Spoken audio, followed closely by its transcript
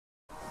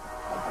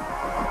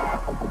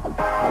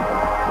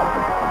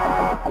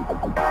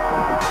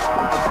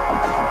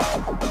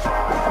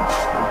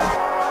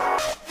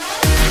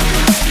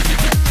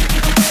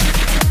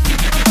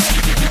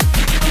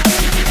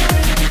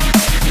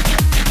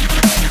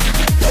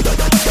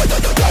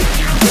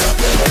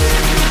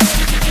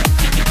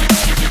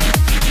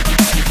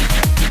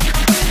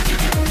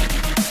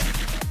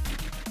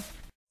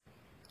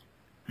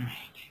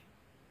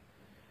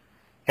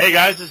Hey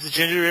guys, this is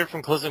Gingerbeard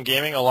from Klysm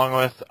Gaming, along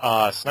with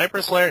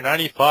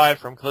Sniperslayer95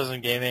 from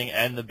Klysm Gaming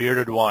and the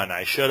Bearded One.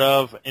 I should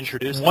have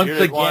introduced the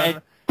Bearded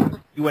One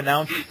you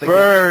announced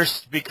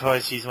first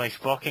because he's my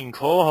fucking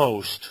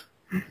co-host.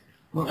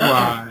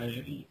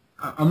 Why?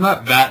 I'm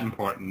not that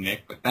important,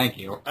 Nick, but thank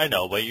you. I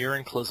know, but you're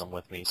in Klysm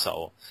with me,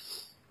 so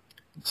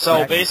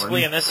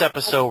basically in this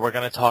episode we're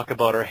going to talk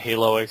about our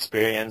Halo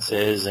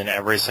experiences in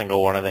every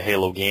single one of the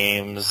Halo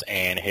games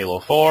and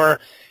Halo 4.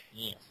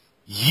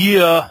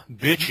 Yeah,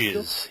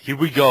 bitches. Here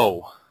we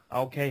go.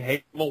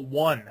 Okay, Halo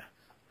 1.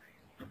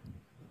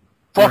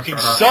 Fucking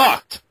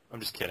sucked! I'm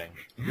just kidding.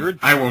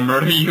 I will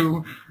murder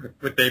you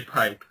with a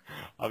pipe.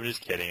 I'm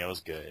just kidding. It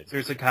was good.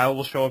 Seriously, Kyle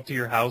will show up to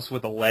your house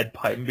with a lead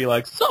pipe and be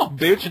like, "So,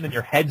 bitch," and then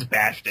your head's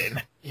bashed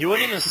in. He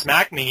wouldn't even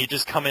smack me. He'd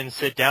just come in,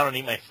 sit down, and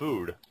eat my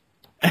food.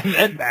 And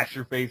then bash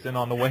your face in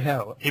on the way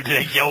out. He'd be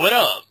like, "Yo, what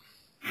up?"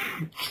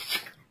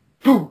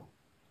 Boo!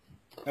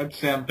 That's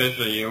Sam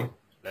Fisher, you.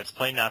 Let's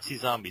play Nazi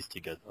zombies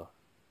together.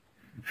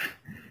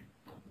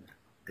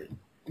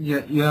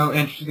 Yeah, you know,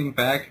 interesting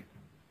fact.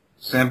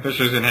 Sam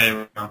Fisher's in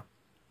Halo.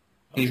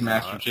 He's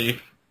Master Chief.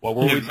 What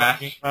were we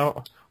talking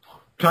about?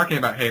 Talking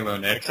about Halo,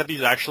 Nick. Except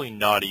he's actually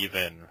not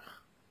even.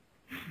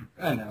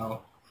 I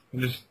know. I'm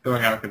just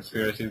throwing out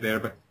conspiracies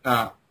there, but,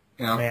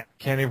 you know. Man, I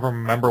can't even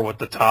remember what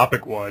the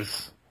topic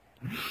was.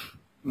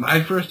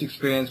 My first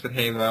experience with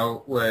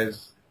Halo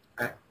was,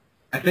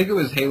 I think it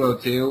was Halo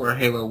 2 or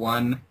Halo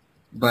 1,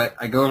 but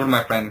I go over to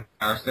my friend's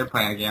house, they're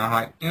playing a game, I'm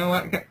like, you know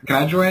what, can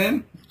I join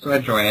in? So I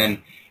join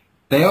in.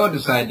 They all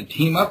decide to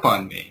team up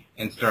on me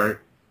and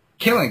start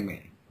killing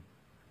me.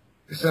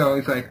 So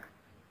it's like,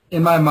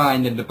 in my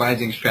mind, in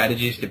devising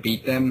strategies to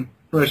beat them,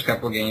 first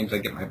couple games I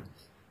get my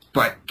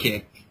butt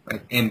kicked,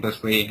 like,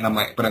 endlessly, and I'm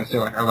like, but I'm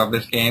still like, I love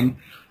this game.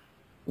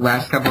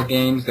 Last couple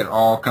games, they're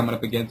all coming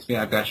up against me,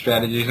 I've got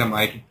strategies, I'm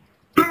like,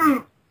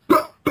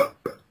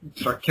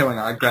 start killing,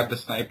 I grab the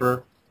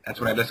sniper,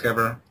 that's when I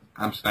discover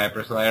I'm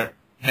Sniper Slayer.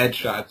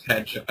 Headshots,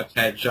 headshots,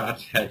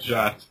 headshots,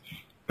 headshots.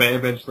 They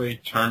eventually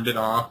turned it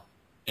off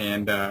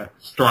and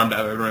stormed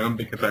out of the room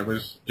because I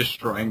was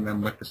destroying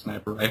them with the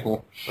sniper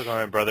rifle. Look,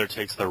 my brother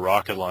takes the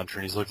rocket launcher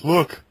and he's like,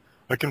 "Look,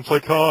 I can play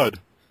COD."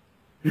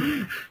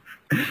 Except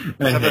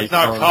it's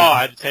not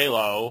COD, it's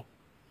Halo.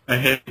 I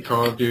hate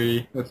Call of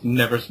Duty. Let's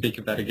never speak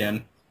of that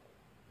again.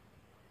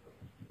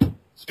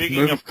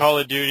 Speaking of Call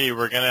of Duty,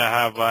 we're going to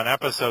have an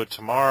episode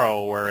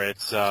tomorrow where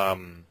it's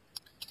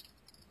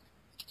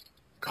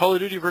Call of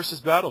Duty versus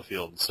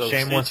Battlefield. So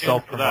shameless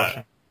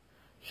self-promotion.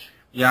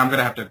 Yeah, you're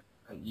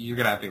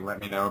gonna have to let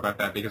me know about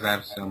that because I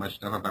have so much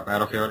stuff about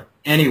Battlefield.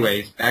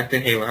 Anyways, back to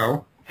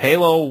Halo.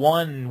 Halo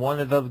 1, one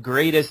of the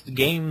greatest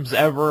games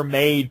ever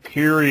made,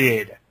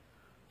 period.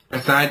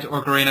 Besides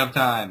Ocarina of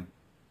Time.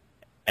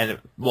 And,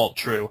 well,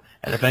 true.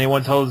 And if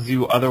anyone tells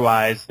you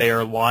otherwise, they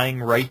are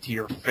lying right to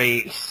your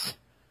face.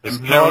 It's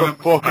not a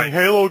fucking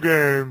Halo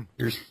game.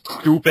 Your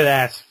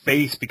stupid-ass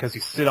face because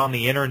you sit on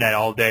the internet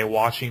all day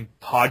watching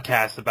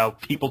podcasts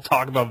about people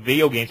talking about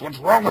video games. What's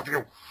wrong with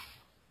you?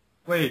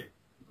 Wait,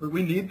 but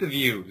we need the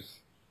views.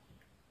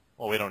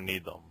 Well, we don't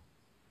need them.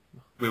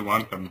 We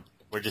want them.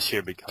 We're just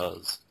here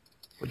because.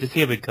 We're just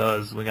here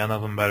because we got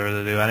nothing better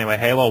to do. Anyway,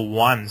 Halo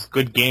 1's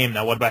good game.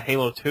 Now what about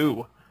Halo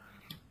 2?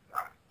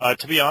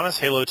 To be honest,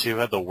 Halo 2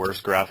 had the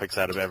worst graphics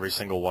out of every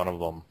single one of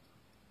them.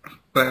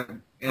 But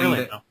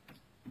really?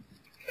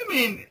 I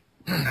mean,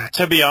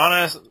 to be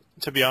honest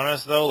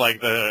though,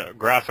 like the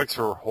graphics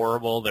were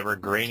horrible. They were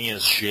grainy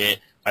as shit.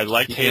 I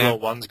liked Halo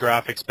 1's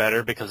graphics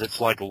better because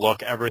it's like,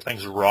 look,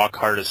 everything's rock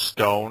hard as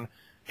stone.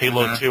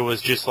 Halo 2 was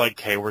just like,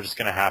 hey, we're just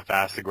gonna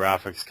half-ass the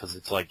graphics because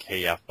it's like,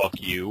 hey, yeah, fuck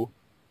you.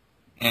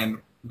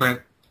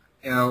 But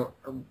you know,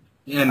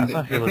 and I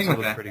thought the Halo thing 2 with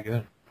was that, pretty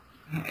good.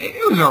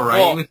 it was alright.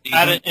 Well, it was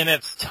decent. in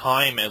its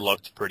time, it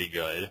looked pretty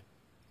good.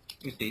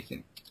 It was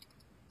decent.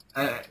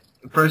 The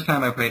first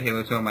time I played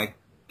Halo 2, I'm like,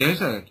 there's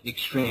an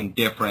extreme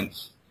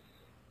difference.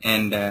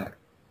 And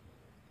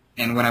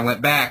when I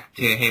went back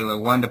to Halo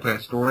 1 to play a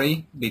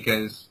story,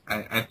 because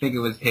I think it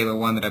was Halo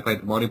 1 that I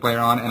played the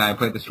multiplayer on, and I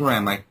played the story,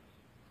 I'm like,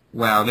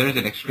 wow, there's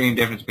an extreme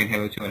difference between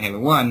Halo 2 and Halo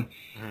 1.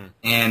 Mm-hmm.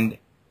 And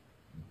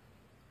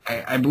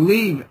I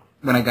believe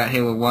when I got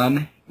Halo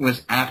 1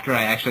 was after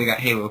I actually got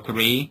Halo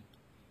 3,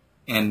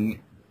 and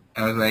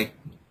I was like,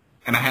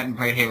 and I hadn't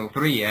played Halo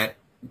 3 yet,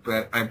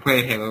 but I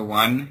played Halo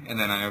 1, and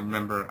then I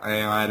remember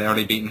I had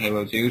already beaten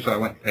Halo 2, so I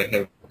went to play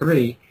Halo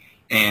 3,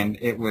 and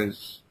it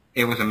was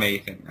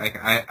amazing. Like,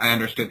 I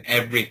understood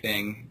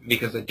everything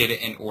because I did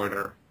it in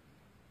order.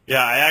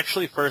 Yeah, I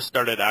actually first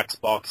started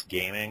Xbox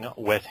gaming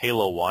with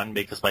Halo 1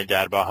 because my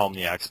dad brought home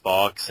the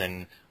Xbox,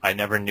 and I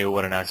never knew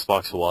what an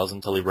Xbox was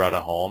until he brought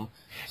it home.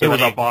 So it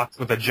was a box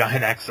with a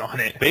giant X on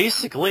it.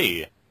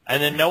 Basically.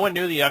 And then no one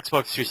knew the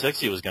Xbox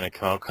 360 was going to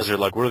come out because they're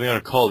like, what are they going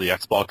to call it, the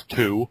Xbox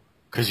 2?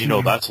 Because, you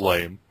know, that's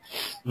lame.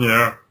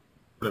 Yeah.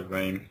 That's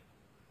lame.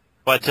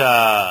 But,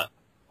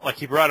 like,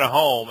 he brought it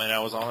home, and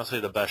it was honestly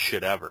the best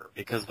shit ever.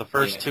 Because the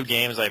first two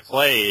games I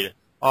played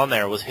on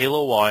there was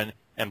Halo 1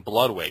 and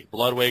Bloodwake.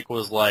 Bloodwake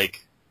was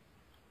like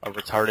a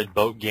retarded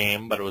boat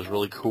game, but it was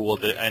really cool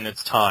in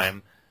its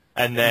time.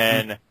 And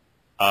then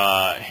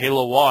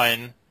Halo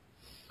 1,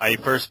 I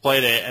first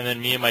played it, and then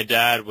me and my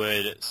dad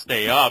would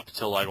stay up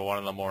till like 1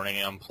 in the morning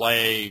and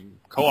play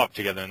co-op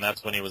together, and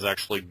that's when he was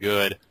actually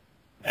good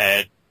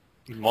at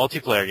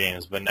multiplayer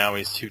games, but now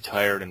he's too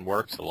tired and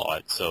works a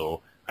lot,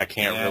 so I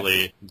can't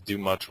really do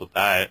much with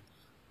that.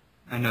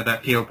 I know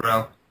that feel,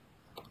 bro.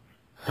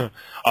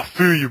 I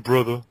feel you,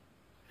 brother.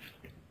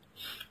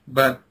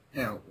 But,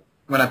 you know,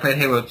 when I played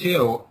Halo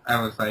 2,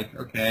 I was like,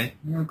 okay,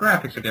 you know,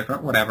 graphics are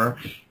different, whatever.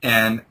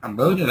 And I'm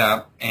loaded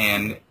up,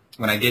 and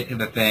when I get to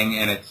the thing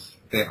and it's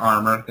the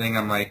armor thing,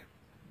 I'm like,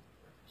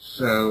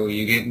 so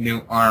you get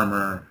new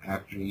armor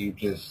after you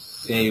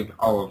just saved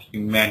all of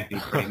humanity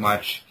pretty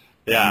much.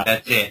 Yeah. And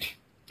that's it.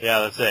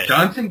 Yeah, that's it.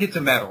 Johnson gets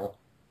a medal.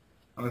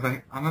 I was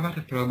like, I'm about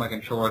to throw my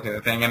controller to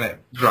the thing, and it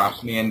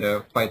drops me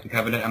into Fight the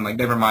Covenant. I'm like,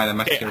 never mind, I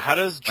must Okay, how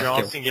does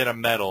Johnson get a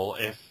medal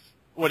if...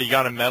 What, he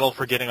got a medal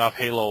for getting off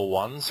Halo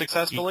 1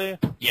 successfully?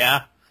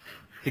 Yeah,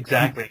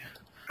 exactly.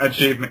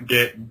 Achievement,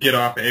 get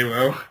off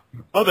Halo.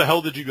 How the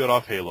hell did you get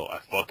off Halo? I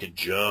fucking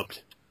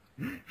jumped.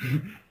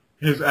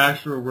 His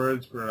actual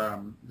words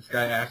were, this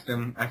guy asked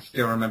him, I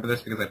still remember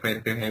this because I played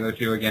it through Halo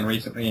 2 again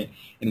recently,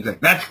 and he's like,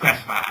 that's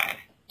classified.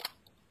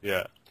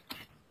 Yeah.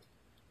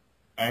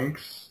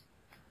 Thanks.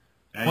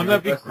 Wouldn't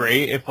that be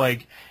great if,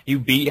 like, you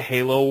beat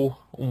Halo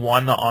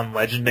 1 on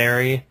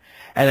Legendary,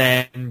 and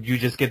then you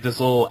just get this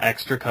little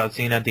extra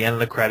cutscene at the end of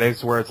the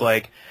credits where it's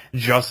like,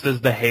 just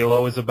as the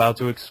Halo is about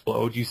to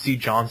explode, you see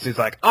Johnson's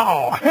like,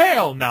 oh,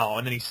 hell no!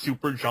 And then he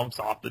super jumps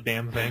off the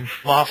damn thing.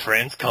 My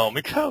friends call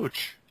me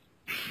Coach.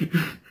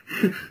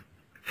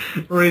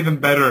 Or even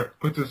better,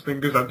 puts his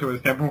fingers up to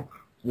his temple,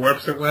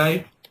 warps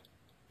away.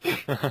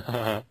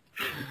 But,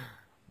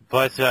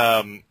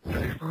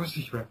 What was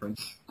the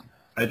reference?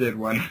 I did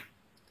one.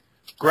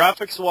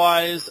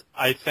 graphics-wise,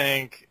 I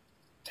think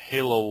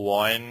Halo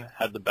 1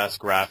 had the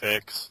best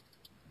graphics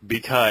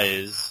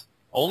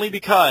only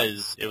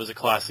because it was a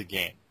classic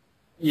game.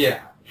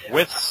 Yeah.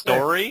 With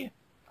story,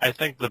 I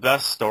think the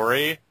best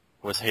story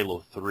was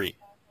Halo 3.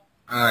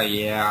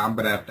 Yeah,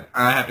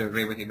 I have to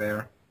agree with you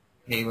there.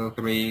 Halo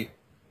 3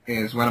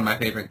 is one of my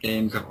favorite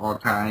games of all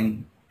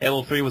time.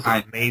 Halo 3 was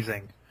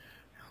amazing.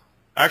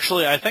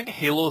 Actually, I think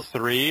Halo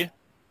 3...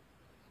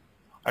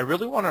 I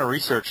really want to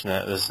research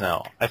this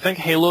now. I think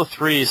Halo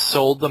 3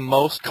 sold the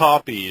most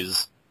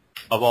copies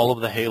of all of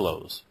the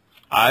Halos.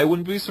 I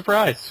wouldn't be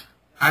surprised.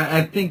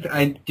 I think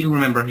I do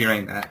remember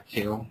hearing that,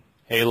 too.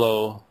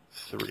 Halo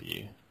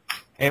 3.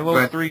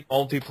 Halo 3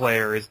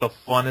 multiplayer is the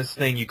funnest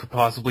thing you could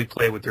possibly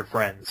play with your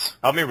friends.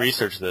 Help me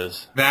research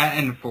this. That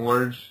and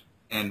Forge,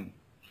 when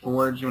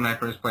I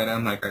first played it,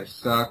 I'm like, I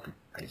suck.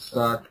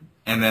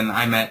 And then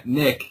I met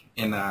Nick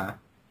and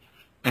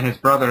his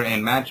brother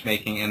in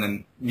matchmaking, and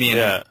then me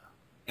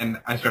and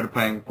I started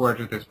playing Forge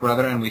with his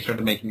brother, and we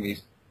started making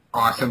these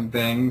awesome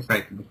things,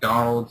 like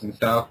McDonald's and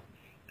stuff,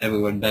 and we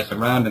would mess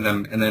around in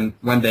them, and then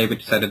one day we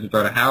decided to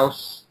build a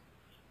house,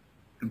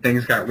 and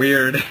things got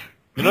weird.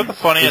 You know what the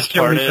funniest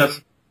part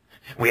is?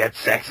 We had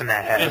sex in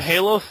that house. In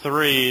Halo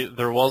 3,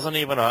 there wasn't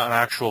even an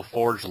actual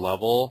Forge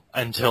level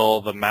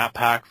until the map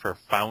pack for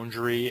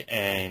Foundry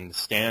and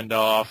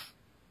Standoff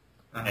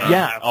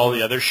and all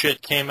the other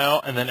shit came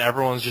out, and then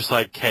everyone's just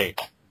like, okay,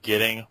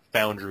 getting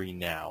Foundry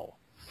now.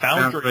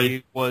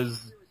 Foundry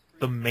was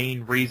the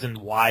main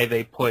reason why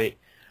they put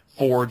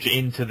Forge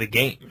into the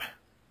game.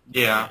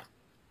 Yeah.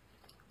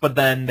 But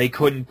then they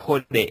couldn't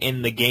put it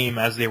in the game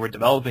as they were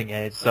developing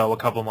it, so a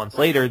couple months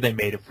later they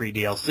made a free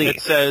DLC.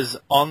 It says,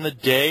 on the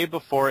day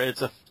before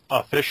its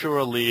official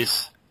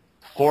release,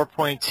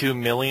 4.2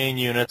 million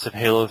units of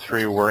Halo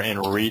 3 were in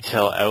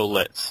retail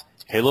outlets.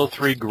 Halo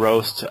 3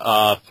 grossed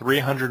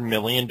 $300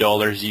 million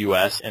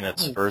US in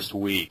its first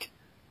week.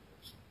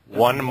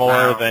 One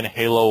more than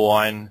Halo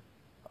 1.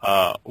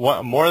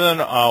 More than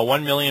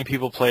 1 million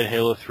people played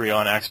Halo 3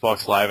 on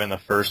Xbox Live in the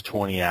first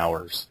 20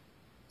 hours.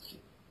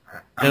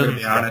 I'm going to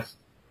be honest.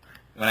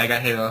 When I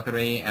got Halo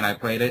 3 and I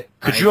played it...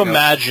 Could you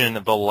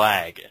imagine the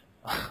lag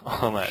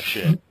on that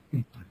shit?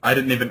 I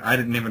didn't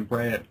even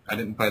play it. I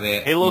didn't play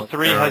the... Halo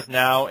 3 has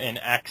now in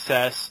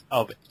excess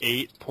of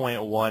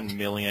 8.1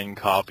 million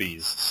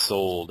copies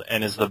sold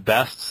and is the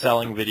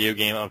best-selling video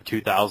game of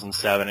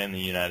 2007 in the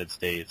United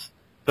States.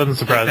 Doesn't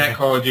surprise me. Take that,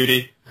 Call of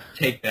Duty.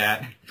 Take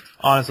that.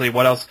 Honestly,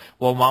 what else?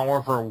 Well, Modern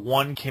Warfare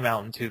 1 came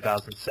out in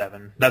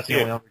 2007. That's the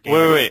only other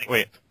game.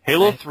 Wait.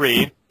 Halo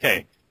 3,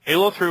 okay.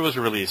 Halo 3 was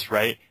released,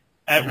 right?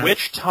 At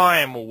which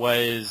time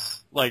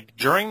was, like,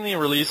 during the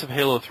release of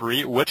Halo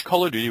 3, which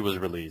Call of Duty was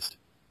released?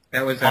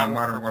 That was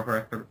Modern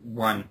Warfare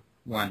 1.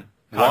 1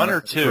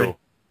 or 2?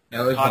 That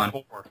was COD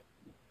 1. 4.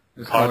 It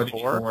was COD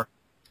 4?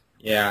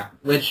 Yeah.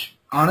 Which,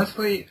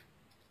 honestly,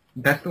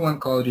 that's the one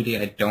Call of Duty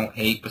I don't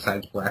hate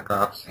besides Black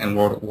Ops and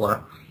World at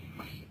War.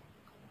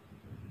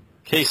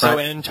 Okay, so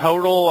in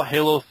total,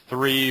 Halo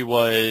 3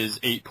 was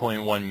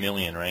 8.1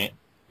 million, right?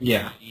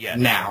 Yeah. Yes.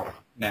 Now.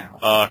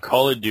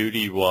 Call of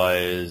Duty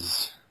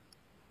was...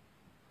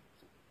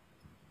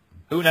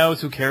 Who knows?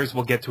 Who cares?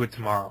 We'll get to it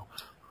tomorrow.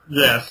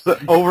 Yes.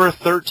 Over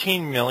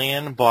 13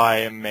 million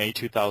by May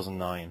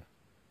 2009.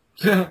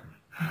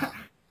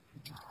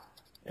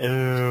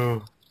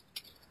 Ew.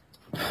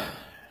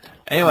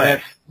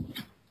 Anyway.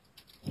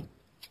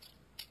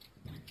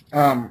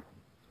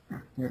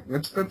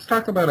 Let's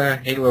talk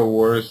about Halo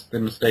Wars, the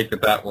mistake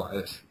that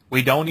was.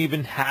 We don't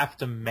even have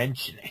to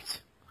mention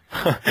it.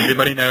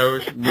 Everybody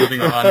knows.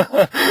 Moving on.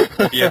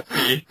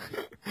 DFP.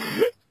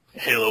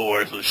 Halo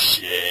Wars was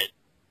shit.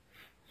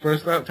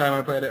 First time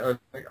I played it, I was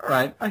like,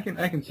 alright, I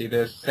can see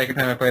this. Second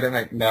time I played it, I'm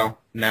like, no,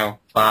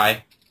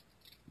 bye.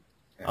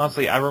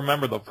 Honestly, I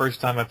remember the first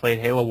time I played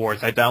Halo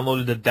Wars, I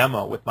downloaded a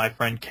demo with my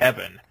friend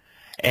Kevin,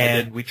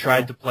 and we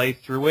tried to play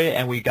through it,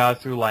 and we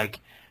got through, like,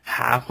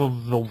 half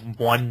of the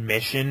one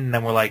mission, and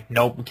then we're like,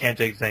 nope, we can't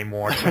take this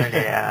anymore.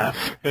 Yeah,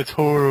 it's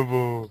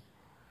horrible.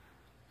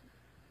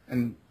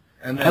 And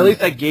then, at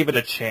least I gave it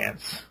a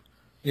chance.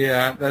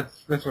 Yeah,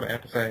 that's what I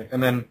have to say.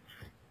 And then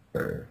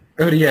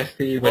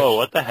ODST. Whoa,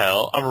 what the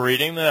hell? I'm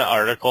reading the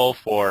article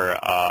for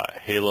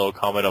Halo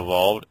Combat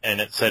Evolved,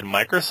 and it said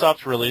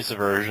Microsoft released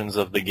versions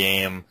of the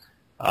game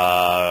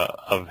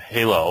of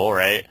Halo,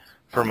 right,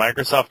 for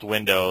Microsoft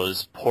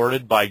Windows,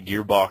 ported by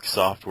Gearbox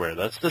Software.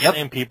 That's the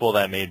same people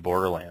that made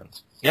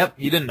Borderlands. Yep,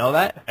 you didn't know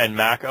that? And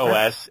Mac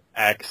OS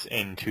X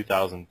in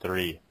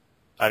 2003.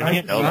 I didn't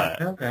even know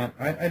that.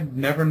 I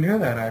never knew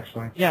that,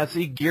 actually. Yeah,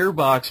 see,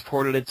 Gearbox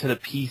ported it to the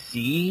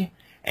PC,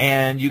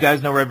 and you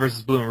guys know Red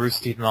vs. Blue and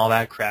Rooster Teeth and all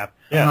that crap.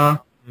 Yeah.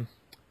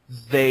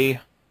 You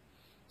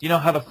know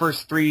how the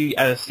first 3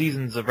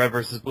 seasons of Red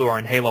vs. Blue are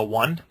in Halo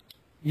 1?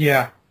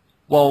 Yeah.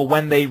 Well,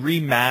 when they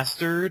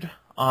remastered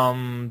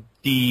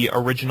the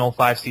original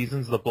 5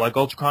 seasons of the Blood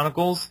Gulch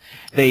Chronicles,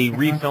 they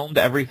refilmed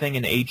everything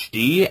in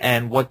HD,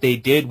 and what they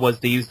did was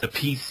they used the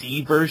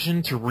PC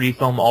version to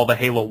refilm all the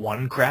Halo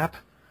 1 crap.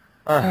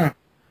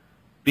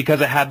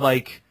 Because it had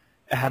like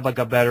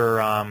a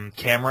better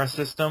camera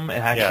system. It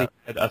actually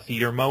had a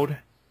theater mode.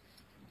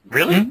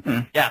 Really? Mm-hmm.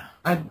 Yeah.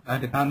 I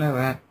did not know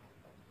that.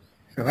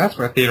 So that's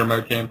where theater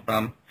mode came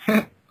from.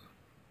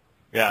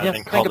 Yeah,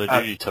 and Call of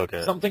Duty took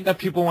it. Something that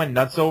people went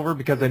nuts over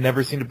because they'd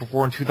never seen it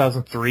before in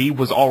 2003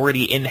 was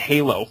already in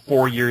Halo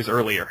 4 years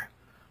earlier.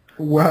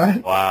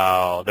 What?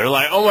 Wow. They're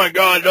like, oh my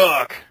god,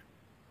 look!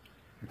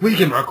 We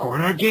can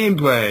record our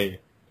gameplay!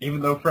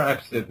 Even though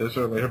Fraps did this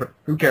earlier, but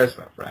who cares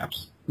about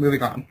Fraps?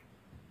 Moving on.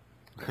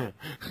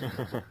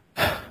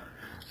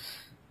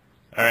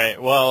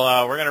 Alright,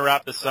 well, we're gonna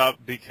wrap this up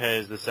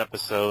because this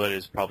episode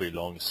is probably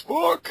long as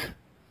fuck.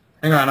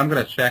 Hang on, I'm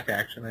gonna check,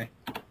 actually.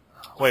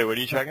 Wait, what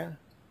are you checking?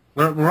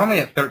 We're only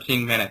at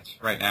 13 minutes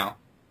right now.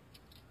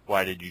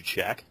 Why did you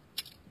check?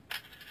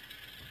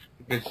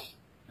 Because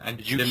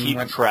did you keep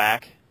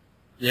track?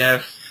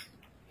 Yes.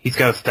 He's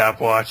got a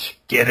stopwatch.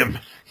 Get him.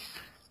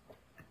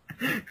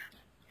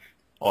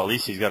 Well, at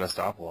least he's got a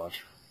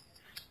stopwatch.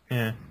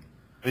 Yeah.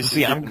 At least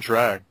he's keeping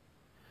track.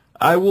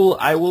 I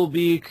will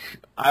be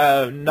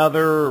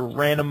another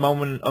random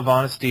moment of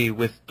honesty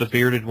with the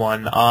bearded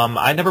one.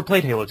 I never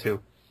played Halo 2.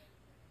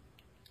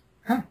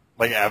 Huh.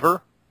 Like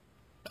ever?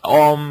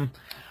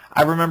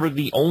 I remember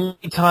the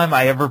only time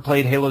I ever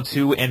played Halo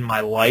 2 in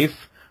my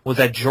life was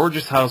at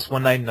George's house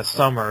one night in the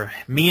summer.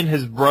 Me and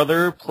his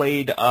brother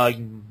played a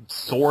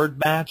sword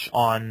match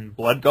on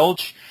Blood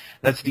Gulch.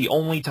 That's the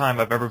only time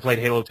I've ever played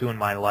Halo 2 in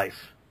my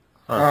life.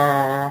 Huh.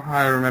 Oh,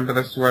 I remember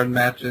the sword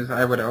matches.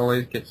 I would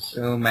always get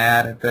so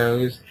mad at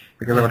those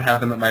because I would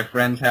have them at my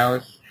friend's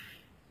house,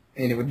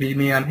 and it would be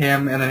me on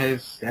him, and then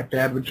his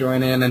stepdad would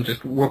join in and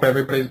just whoop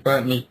everybody's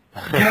butt, and he'd,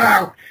 get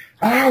out!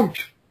 Out!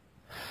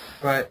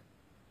 But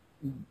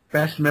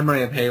best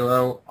memory of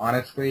Halo,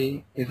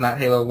 honestly, is not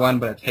Halo 1,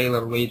 but it's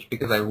Halo Reach,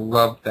 because I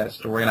loved that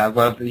story, and I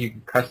loved that you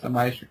could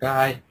customize your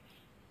guy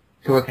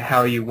to look at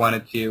how you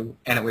wanted to,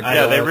 and it would...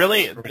 Yeah, they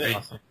really...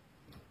 Awesome.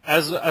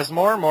 As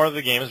more and more of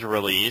the games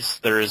release,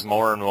 there is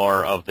more and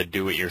more of the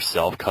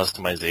do-it-yourself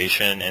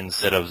customization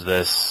instead of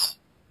this,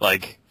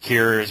 like,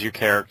 here's your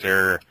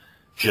character,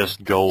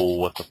 just go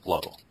with the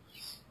flow.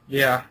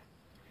 Yeah.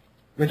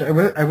 Which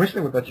I wish they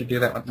would let you do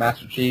that with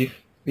Master Chief,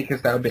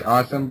 because that would be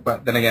awesome,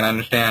 but then again, I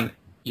understand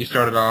you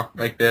started off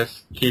like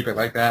this, keep it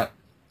like that.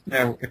 You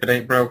know, if it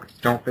ain't broke,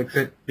 don't fix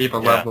it.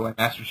 People love the way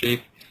Master Chief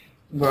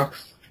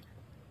looks.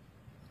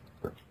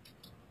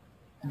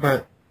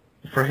 But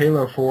for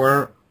Halo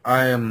 4,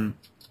 I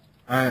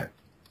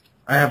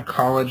have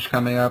college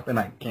coming up, and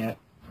I can't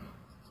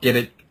get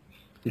it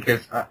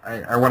because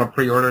I want to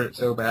pre-order it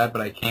so bad,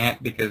 but I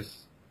can't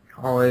because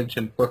college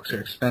and books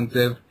are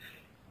expensive.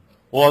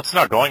 Well, it's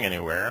not going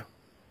anywhere.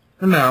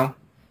 No,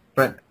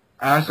 but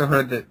I also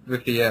heard that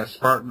with the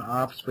Spartan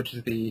Ops, which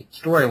is the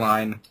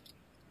storyline,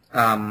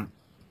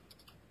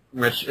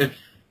 which if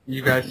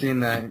you guys seen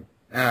the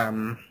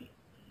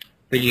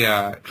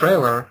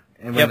trailer,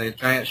 and when the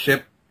giant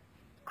ship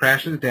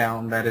crashes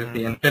down, that is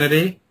the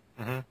Infinity,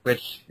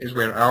 which is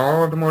where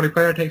all of the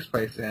multiplayer takes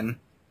place in,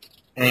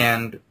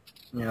 and,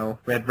 you know,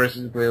 Red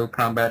versus Blue,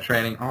 combat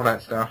training, all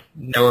that stuff.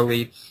 No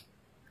elites.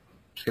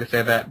 Just gonna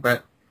say that,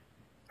 but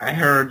I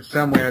heard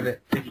somewhere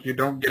that if you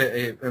don't get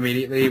it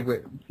immediately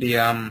with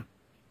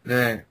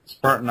the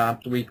Spartan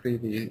Ops Weekly,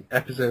 the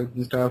episodes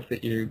and stuff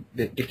that you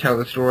tell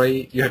the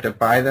story, you have to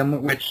buy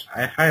them, which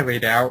I highly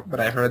doubt,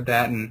 but I heard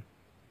that, and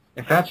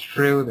if that's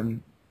true,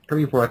 then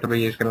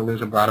 343 is going to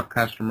lose a lot of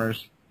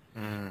customers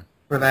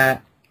for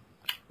that.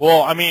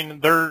 Well, I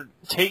mean, they're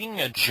taking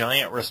a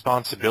giant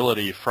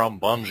responsibility from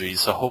Bungie,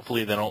 so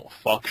hopefully they don't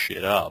fuck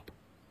shit up.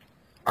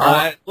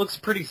 It looks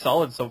pretty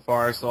solid so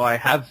far, so I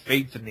have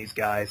faith in these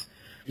guys.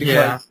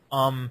 Because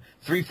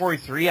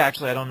 343,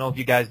 actually, I don't know if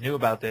you guys knew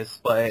about this,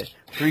 but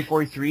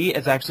 343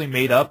 is actually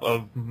made up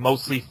of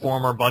mostly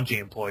former Bungie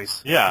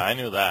employees. Yeah, I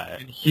knew that.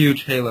 And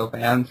huge Halo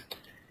fans.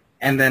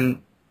 And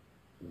then,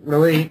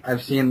 really,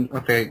 I've seen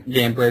what the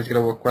gameplay is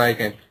going to look like.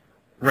 I've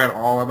read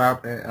all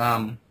about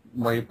the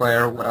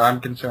multiplayer. What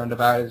I'm concerned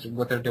about is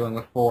what they're doing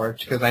with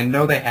Forge, because I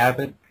know they have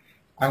it.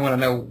 I want to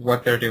know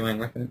what they're doing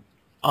with it.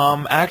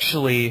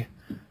 Actually,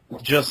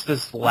 just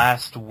this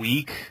last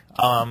week,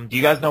 do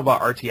you guys know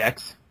about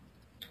RTX?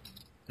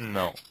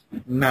 No.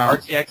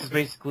 RTX is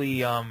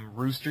basically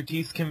Rooster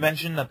Teeth's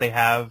convention that they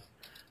have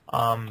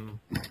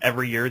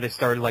every year. They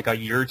started like a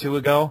year or two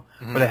ago,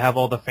 where they have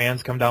all the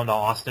fans come down to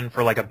Austin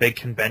for like a big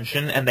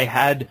convention, and they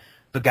had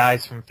the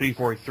guys from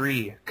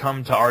 343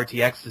 come to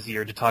RTX this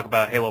year to talk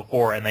about Halo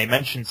 4, and they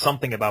mentioned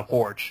something about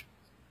Forge.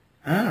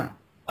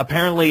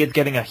 Apparently, it's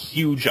getting a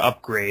huge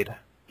upgrade.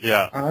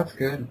 Yeah. Oh, that's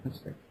good. That's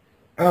good.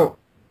 Oh,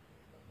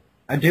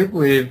 I do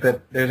believe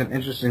that there's an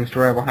interesting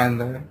story behind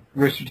the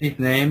Rooster Teeth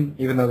name,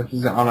 even though this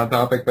isn't on a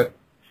topic, but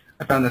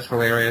I found this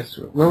hilarious.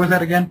 What was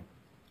that again?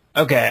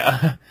 Okay,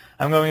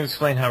 I'm going to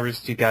explain how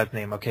Rooster Teeth got its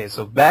name. Okay,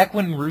 so back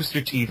when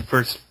Rooster Teeth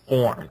first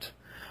formed,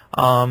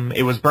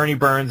 it was Bernie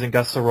Burns and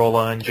Gus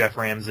Sorolla and Jeff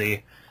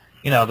Ramsey,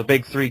 you know, the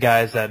big three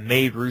guys that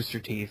made Rooster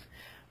Teeth.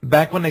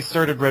 Back when they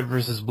started Red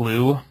vs.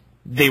 Blue,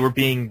 they were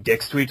being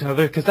dicks to each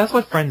other, because that's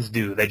what friends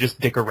do. They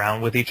just dick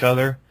around with each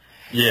other.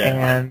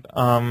 Yeah.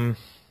 And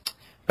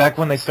back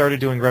when they started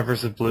doing Red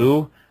vs.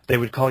 Blue, they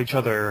would call each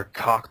other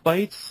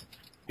cockbites,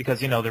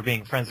 because, you know, they're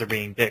being friends, they're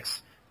being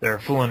dicks. They're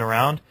fooling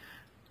around.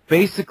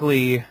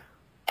 Basically,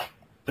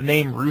 the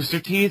name Rooster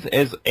Teeth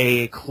is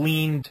a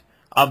cleaned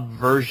up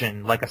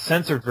version, like a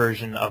censored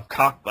version of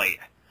cockbite.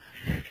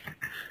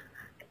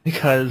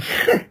 Because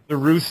the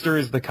rooster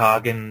is the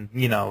cock and,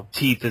 you know,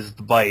 teeth is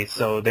the bite,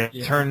 so they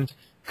turned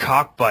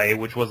cockbite,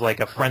 which was like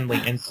a friendly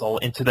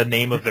insult, into the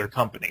name of their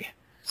company.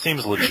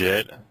 Seems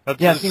legit.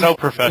 That's so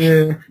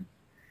professional. Yeah.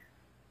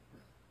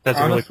 That's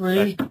honestly,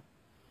 really professional.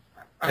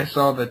 I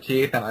saw the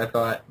teeth, and I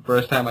thought,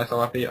 first time I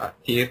saw the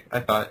teeth, I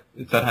thought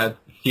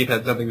teeth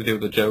had something to do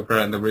with the Joker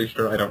and the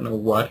rooster, I don't know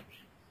what.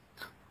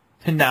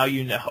 And now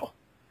you know.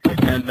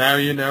 And now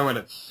you know, and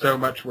it's so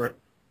much worse.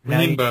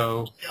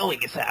 Rainbow.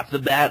 Knowing is half the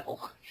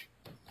battle.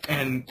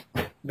 And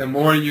the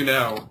more you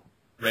know,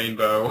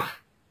 Rainbow.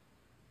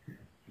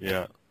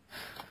 Yeah.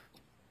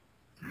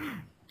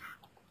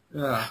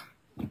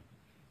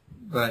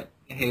 But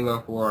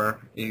Halo 4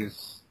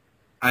 is...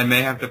 I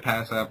may have to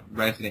pass up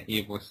Resident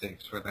Evil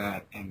 6 for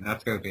that, and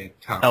that's going to be a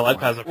tough I'd one.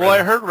 pass up. Well, I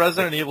heard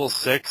Resident Evil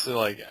 6,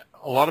 like,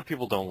 a lot of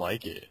people don't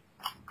like it.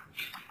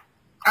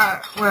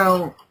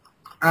 Well,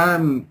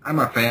 I'm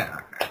a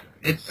fan.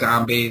 It's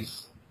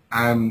zombies.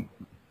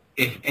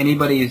 If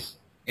anybody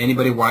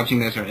watching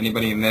this or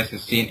anybody in this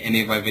has seen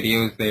any of my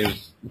videos,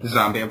 there's the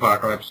Zombie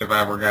Apocalypse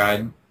Survivor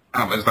Guide.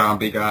 I'm a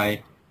zombie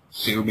guy.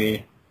 Sue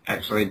me.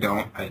 Actually,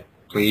 don't.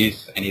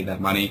 Please, I need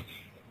that money.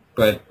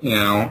 But, you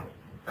know,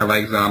 I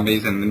like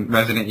zombies, and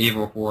Resident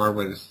Evil 4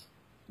 was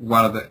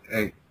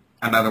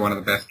another one of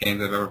the best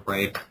games I've ever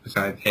played,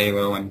 besides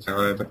Halo and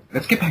so. But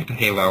let's get back to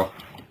Halo.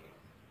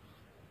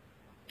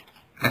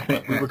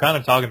 We were kind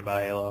of talking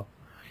about Halo.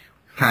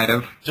 Kind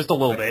of. Just a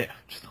little bit.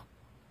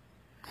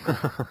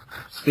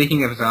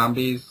 Speaking of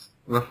zombies,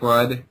 the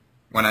Flood,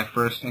 when I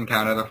first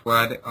encountered the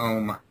Flood,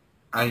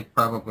 I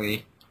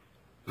probably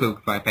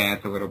pooped my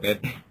pants a little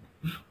bit.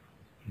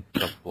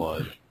 The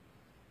Flood.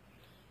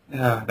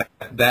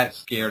 That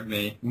scared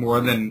me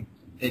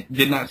it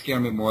did not scare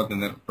me more than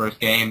the first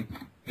game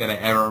that I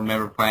ever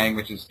remember playing,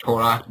 which is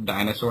Turok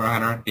Dinosaur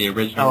Hunter, the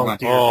original one.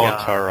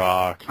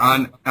 Turok.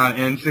 On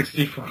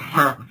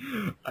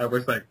N64, I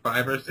was like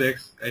 5 or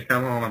 6. I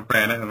come home, I'm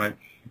playing it, and I'm like,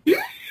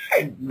 yeah!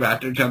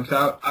 Raptor jumps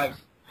out. I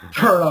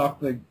turn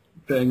off the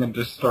thing and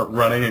just start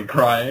running and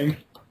crying.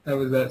 I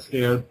was that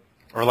scared.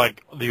 Or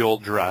like the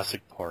old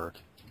Jurassic Park.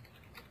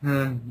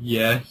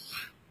 Yes.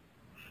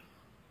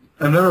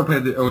 I've never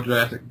played the old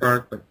Jurassic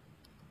Park, but,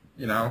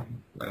 you know,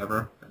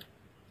 whatever.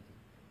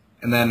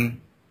 And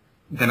then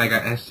I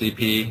got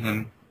SCP,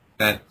 and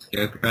that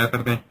scared the crap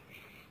out of me.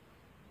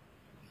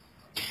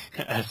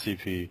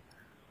 SCP.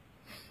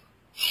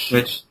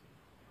 Which,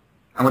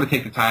 I'm going to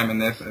take the time in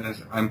this,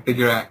 as I'm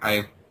figuring out,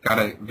 I've got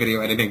a video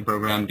editing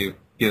program to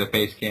do the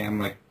face cam,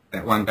 like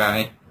that one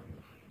guy,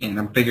 and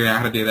I'm figuring out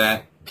how to do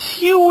that.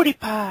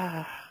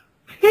 PewDiePie!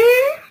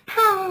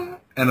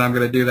 And I'm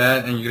going to do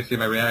that, and you're going to see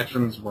my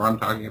reactions while I'm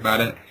talking about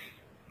it.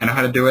 I know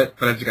how to do it,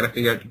 but I just got to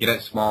figure out to get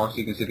it small so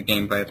you can see the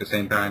gameplay at the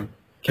same time.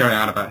 Carry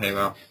on about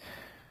Halo.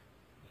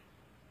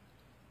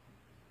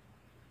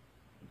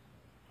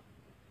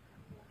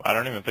 I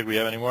don't even think we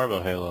have any more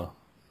about Halo.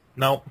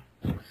 Nope.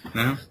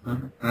 No?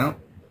 No?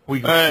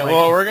 Alright,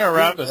 well, we're going to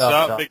wrap this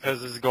up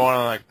because this is going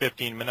on like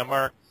 15-minute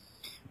mark.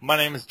 My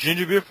name is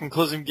Gingerbeard from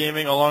Klysm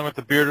Gaming, along with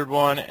the Bearded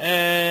One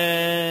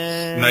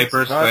and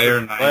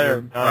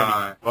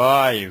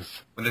Sniperslayer95.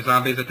 When the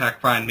zombies attack,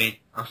 find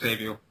me. I'll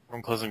save you.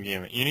 From Klysm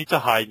Gaming. You need to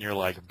hide in your,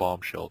 like,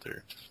 bomb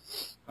shelter.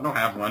 I don't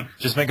have one.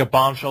 Just make a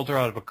bomb shelter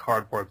out of a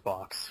cardboard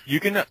box. You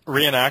can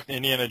reenact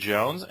Indiana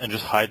Jones and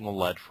just hide in the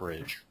lead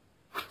fridge.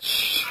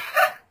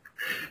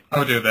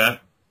 I'll do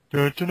that.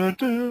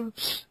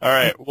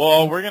 Alright,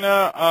 well, we're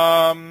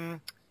gonna,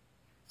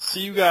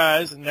 see you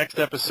guys next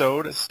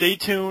episode. Stay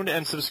tuned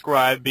and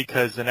subscribe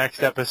because the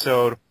next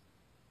episode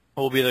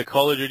will be the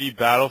Call of Duty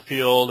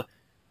Battlefield,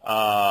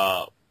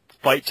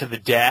 Fight to the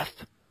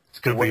Death.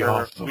 It's gonna be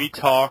awesome. We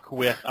talk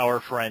with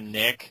our friend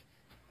Nick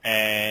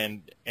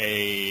and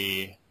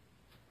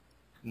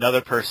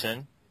another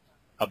person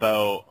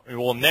about,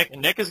 well,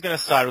 Nick is gonna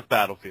side with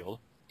Battlefield.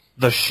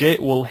 The shit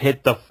will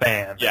hit the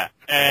fan. Yeah,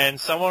 and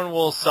someone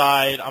will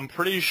side, I'm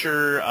pretty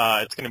sure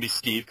it's going to be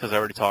Steve, because I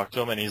already talked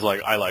to him, and he's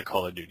like, I like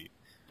Call of Duty.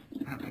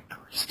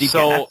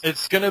 So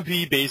it's going to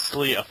be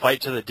basically a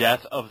fight to the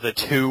death of the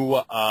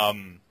two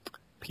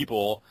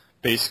people,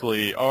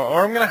 basically,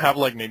 or I'm going to have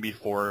like maybe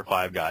 4 or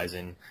 5 guys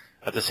in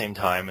at the same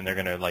time, and they're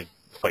going to like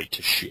fight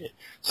to shit.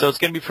 So it's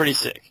going to be pretty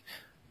sick.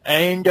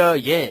 And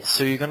yeah,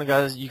 so you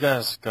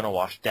guys gonna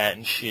watch that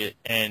and shit,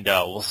 and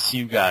we'll see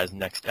you guys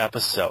next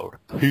episode.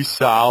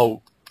 Peace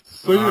out.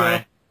 See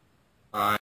ya.